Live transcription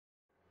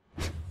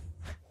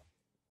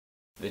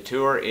The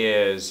tour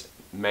is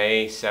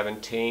May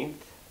 17th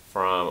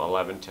from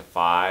 11 to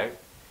 5.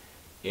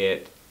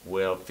 It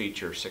will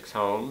feature 6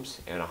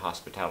 homes and a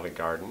hospitality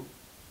garden.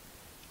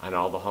 And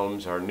all the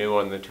homes are new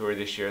on the tour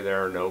this year.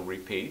 There are no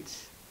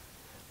repeats,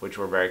 which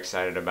we're very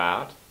excited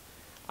about.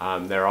 A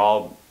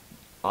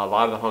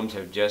lot of the homes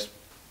have just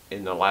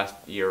in the last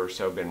year or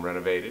so been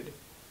renovated.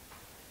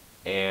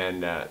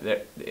 And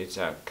it's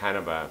a kind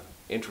of a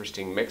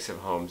interesting mix of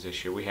homes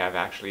this year. We have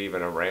actually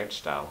even a ranch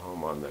style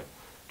home on the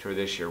tour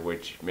this year,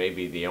 which may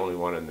be the only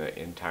one in the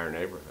entire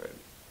neighborhood.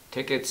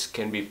 Tickets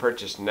can be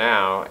purchased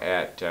now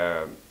at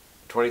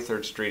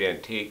 23rd Street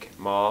Antique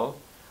Mall,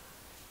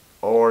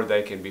 or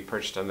they can be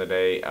purchased on the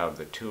day of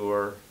the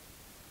tour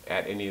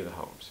at any of the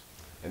homes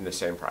in the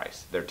same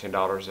price. They're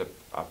 $10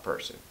 a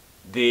person.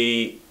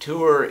 The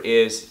tour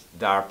is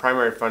our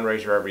primary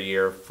fundraiser every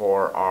year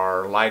for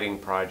our lighting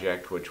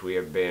project, which we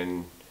have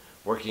been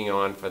working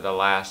on for the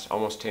last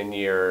almost 10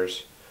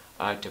 years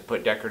to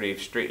put decorative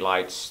street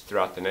lights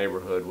throughout the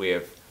neighborhood. We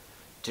have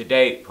to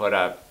date put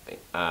up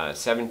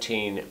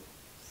 17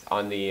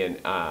 on the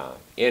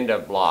end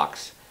of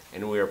blocks,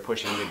 and we are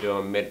pushing to do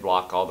them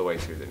mid-block all the way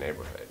through the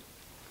neighborhood.